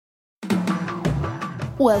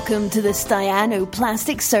Welcome to the Stiano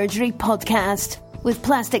Plastic Surgery Podcast with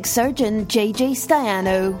plastic surgeon JJ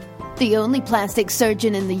Stiano, the only plastic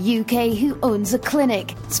surgeon in the UK who owns a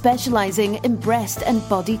clinic specialising in breast and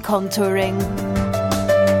body contouring.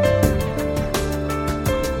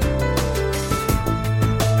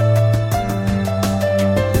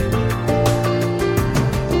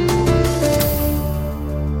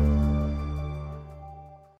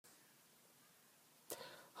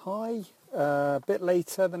 Hi, a bit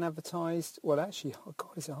later than advertised. Well, actually, oh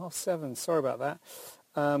God, is it 7:30? Sorry about that.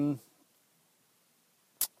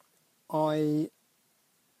 I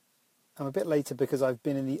am a bit later because I've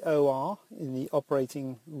been in the OR, in the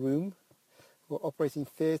operating room, or operating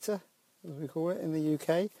theatre, as we call it in the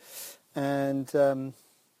UK, and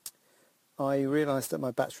I realised that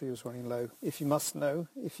my battery was running low. If you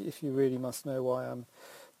really must know why I'm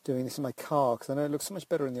doing this in my car, because I know it looks so much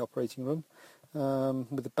better in the operating room.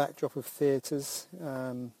 With the backdrop of theatres,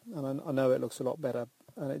 and I know it looks a lot better,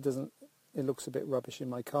 and it looks a bit rubbish in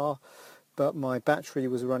my car, but my battery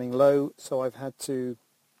was running low, so I've had to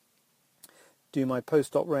do my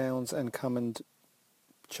post-op rounds and come and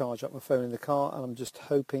charge up my phone in the car, and I'm just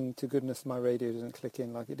hoping to goodness my radio doesn't click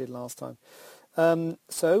in like it did last time.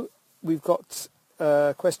 So we've got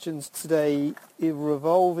questions today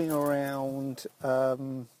revolving around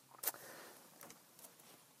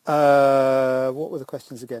what were the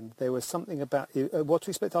questions again? There was something about what to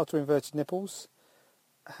expect after inverted nipples,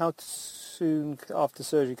 how soon after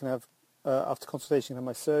surgery can I have, after consultation can I have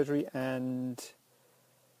my surgery, and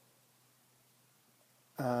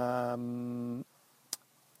I don't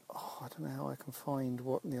know how I can find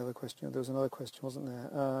what the other question. There was another question, wasn't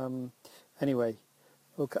there? Anyway,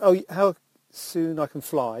 okay. Oh, how soon I can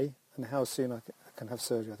fly and how soon I can have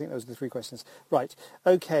surgery. I think those are the three questions. Right.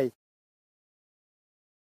 Okay.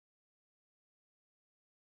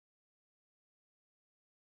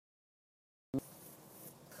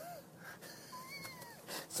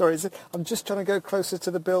 Sorry, I'm just trying to go closer to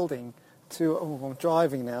the building. I'm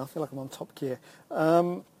driving now. I feel like I'm on top gear.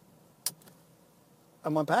 Am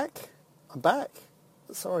I back? I'm back.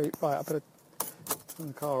 Sorry. Right, I better turn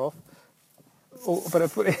the car off. Oh, I better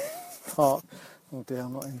put it in park. Oh dear,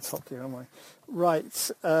 I'm not in top gear, am I?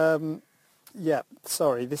 Right. Yeah,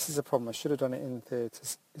 sorry. This is a problem. I should have done it in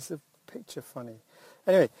theatres. Is the picture funny?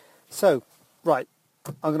 Anyway, so, right.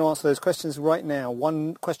 I'm going to answer those questions right now.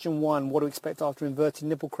 Question one, what to expect after inverted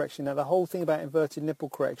nipple correction. Now, the whole thing about inverted nipple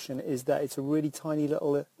correction is that it's a really tiny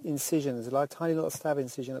little incision. There's a tiny little stab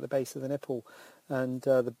incision at the base of the nipple. And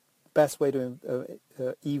the best way to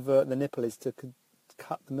evert the nipple is to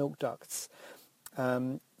cut the milk ducts.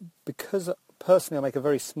 Because personally I make a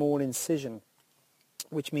very small incision,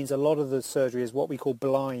 which means a lot of the surgery is what we call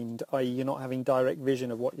blind, i.e. you're not having direct vision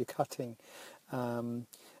of what you're cutting.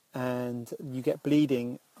 And you get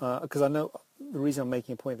bleeding, because I know, the reason I'm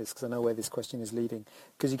making a point of this, because I know where this question is leading,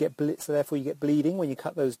 because so therefore you get bleeding when you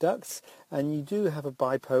cut those ducts, and you do have a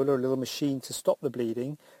bipolar, a little machine to stop the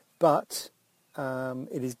bleeding, but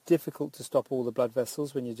it is difficult to stop all the blood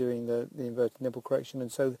vessels when you're doing the inverted nipple correction,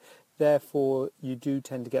 and so therefore you do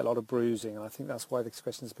tend to get a lot of bruising, and I think that's why this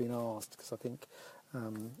question has been asked, because I think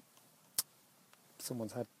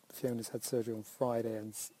Fiona's had surgery on Friday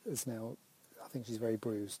and is now, I think she's very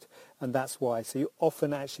bruised, and that's why. So you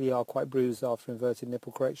often actually are quite bruised after inverted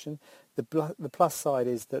nipple correction. The plus side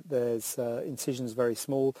is that there's incisions very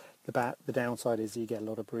small. The downside is you get a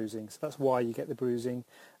lot of bruising. So that's why you get the bruising.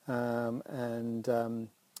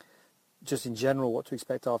 Just in general, what to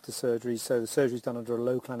expect after surgery. So the surgery is done under a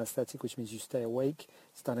local anaesthetic, which means you stay awake.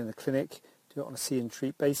 It's done in a clinic. Do it on a see and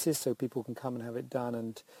treat basis, so people can come and have it done,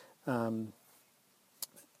 and on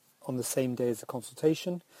the same day as the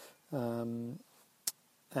consultation.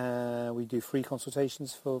 We do free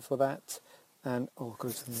consultations for that, and go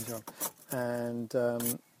to the job, and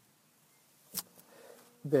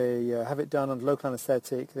they have it done under local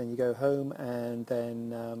anaesthetic. Then you go home, and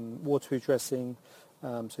then waterproof dressing,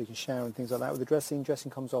 so you can shower and things like that with the dressing. Dressing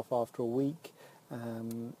comes off after a week,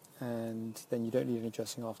 and then you don't need any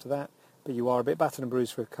dressing after that. But you are a bit battered and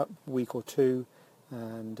bruised for a week or two,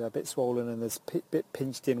 and a bit swollen, and there's a bit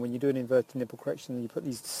pinched in. When you do an inverted nipple correction, you put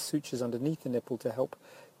these sutures underneath the nipple to help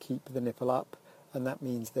keep the nipple up, and that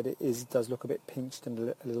means that it does look a bit pinched and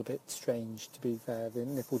a little bit strange, to be fair. The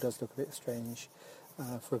nipple does look a bit strange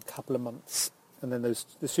for a couple of months, and then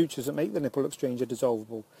the sutures that make the nipple look strange are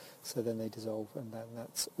dissolvable, so then they dissolve, and then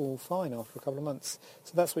that's all fine after a couple of months.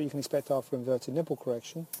 So that's what you can expect after inverted nipple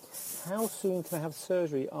correction. How soon can I have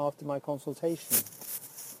surgery after my consultation?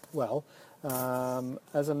 Well,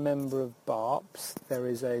 as a member of BARPS, there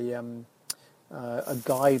is a a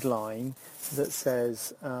guideline that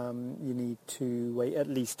says you need to wait at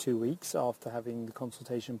least 2 weeks after having the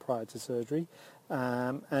consultation prior to surgery,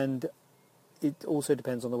 and it also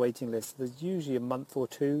depends on the waiting list. There's usually a month or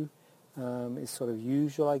two is sort of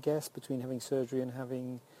usual, I guess, between having surgery and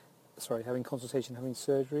having consultation, having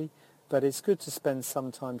surgery. But it's good to spend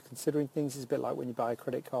some time considering things. It's a bit like when you buy a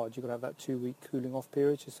credit card. You've got to have that 2-week cooling off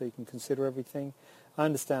period just so you can consider everything. I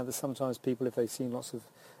understand that sometimes people, if they've seen lots of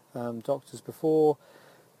doctors before,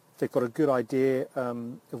 they've got a good idea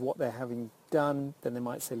of what they're having done, then they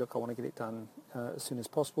might say, look, I want to get it done as soon as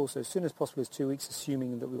possible. So as soon as possible is 2 weeks,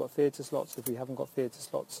 assuming that we've got theatre slots. If we haven't got theatre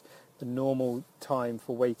slots, the normal time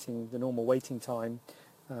for waiting, the normal waiting time,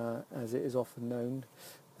 as it is often known,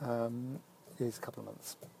 is a couple of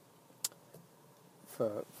months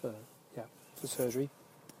for surgery.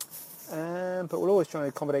 But we'll always try and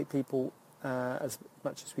accommodate people as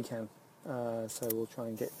much as we can. So we'll try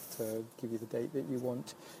and give you the date that you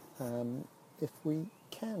want if we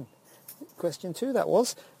can. Question 2 that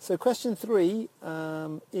was. So question 3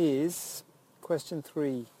 is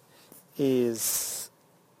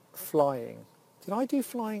flying. Did I do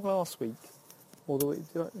flying last week? Or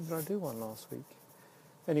did I do one last week?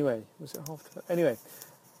 Anyway, was it half? Anyway,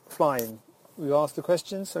 flying. We asked the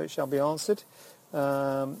question, so it shall be answered.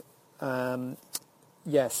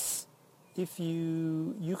 Yes, if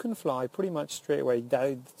you can fly pretty much straight away.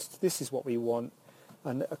 This is what we want,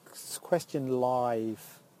 and a question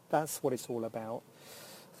live. That's what it's all about.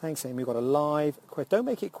 Thanks, Amy. We've got a live question. Don't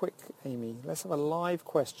make it quick, Amy. Let's have a live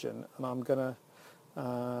question, and I'm gonna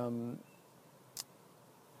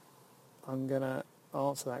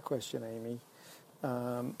answer that question, Amy.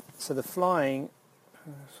 So the flying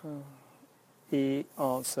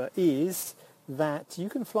answer is that you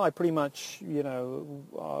can fly pretty much,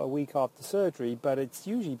 a week after surgery, but it's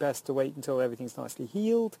usually best to wait until everything's nicely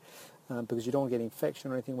healed, because you don't want to get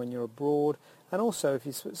infection or anything when you're abroad. And also,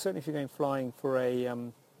 certainly if you're going flying for a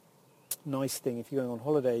nice thing, if you're going on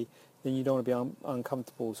holiday, then you don't want to be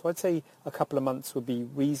uncomfortable. So I'd say a couple of months would be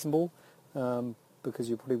reasonable, because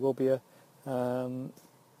you probably will be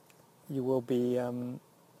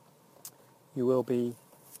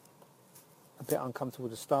a bit uncomfortable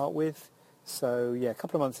to start with. So yeah, a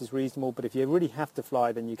couple of months is reasonable, but if you really have to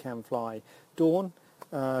fly, then you can fly. Dawn,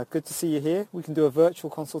 good to see you here. We can do a virtual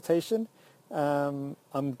consultation. I'm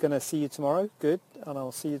going to see you tomorrow. Good, and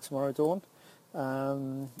I'll see you tomorrow, Dawn.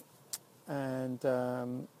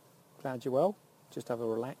 Glad you're well. Just have a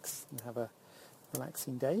relax and have a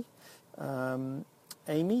relaxing day.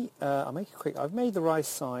 Amy, I'll make it quick. I've made the rice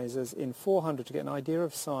sizes in 400 to get an idea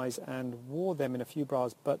of size and wore them in a few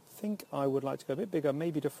bras, but think I would like to go a bit bigger,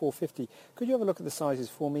 maybe to 450. Could you have a look at the sizes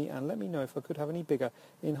for me and let me know if I could have any bigger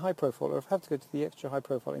in high profile, or if I have to go to the extra high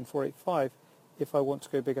profile in 485 if I want to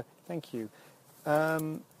go bigger? Thank you.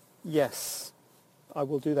 Yes, I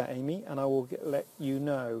will do that, Amy, and I will let you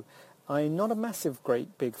know. I'm not a massive,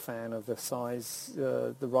 great, big fan of the size,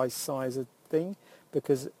 the rice size thing,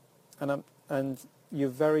 because, you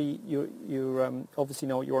obviously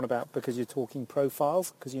know what you're on about because you're talking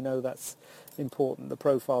profiles, because you know that's important. The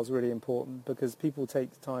profile's really important because people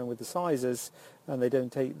take time with the sizes and they don't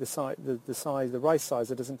take the size, the rice size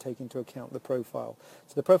that doesn't take into account the profile.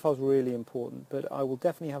 So the profile's really important, but I will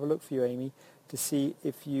definitely have a look for you, Amy, to see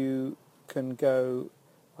if you can go.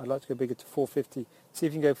 I'd like to go bigger to 450. See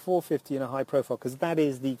if you can go 450 in a high profile, because that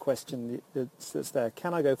is the question that's there.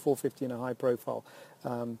 Can I go 450 in a high profile?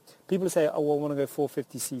 People say, oh, well, I want to go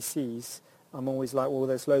 450 cc's. I'm always like, well,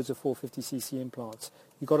 there's loads of 450 cc implants.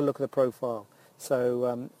 You've got to look at the profile.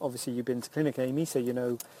 So obviously you've been to clinic, Amy, so you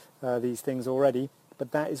know these things already.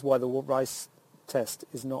 But that is why the rice test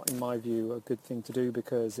is not, in my view, a good thing to do,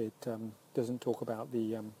 because it doesn't talk about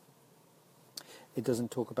the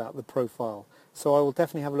profile. So I will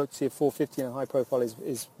definitely have a look to see if 450 in a high profile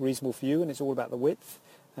is reasonable for you, and it's all about the width.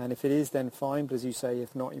 And if it is, then fine. But as you say,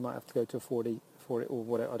 if not, you might have to go to a 40 or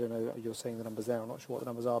whatever. I don't know. You're saying the numbers there. I'm not sure what the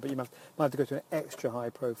numbers are, but you might have to go to an extra high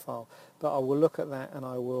profile. But I will look at that, and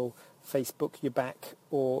I will Facebook you back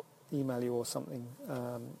or email you or something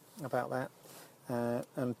about that.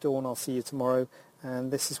 And Dawn, I'll see you tomorrow.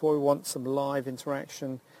 And this is what we want: some live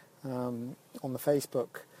interaction on the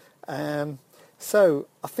Facebook. So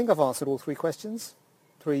I think I've answered all three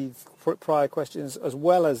prior questions, as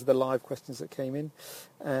well as the live questions that came in.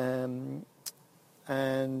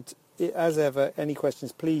 As ever, any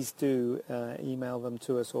questions, please do email them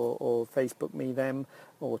to us, or Facebook me them,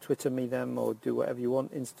 or Twitter me them, or do whatever you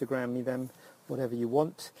want, Instagram me them, whatever you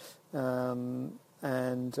want. And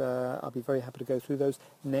I'll be very happy to go through those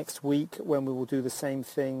next week, when we will do the same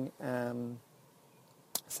thing.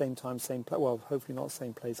 same time, same place. Well, hopefully not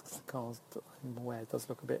same place because the cars, I'm aware, it does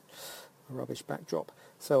look a bit a rubbish backdrop.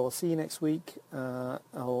 So I'll see you next week.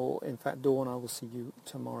 In fact, Dawn, I will see you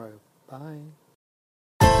tomorrow. Bye.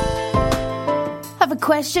 Have a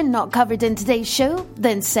question not covered in today's show?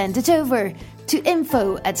 Then send it over to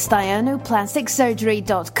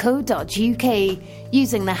info@staianoplasticsurgery.co.uk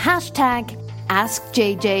using the hashtag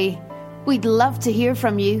AskJJ. We'd love to hear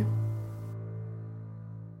from you.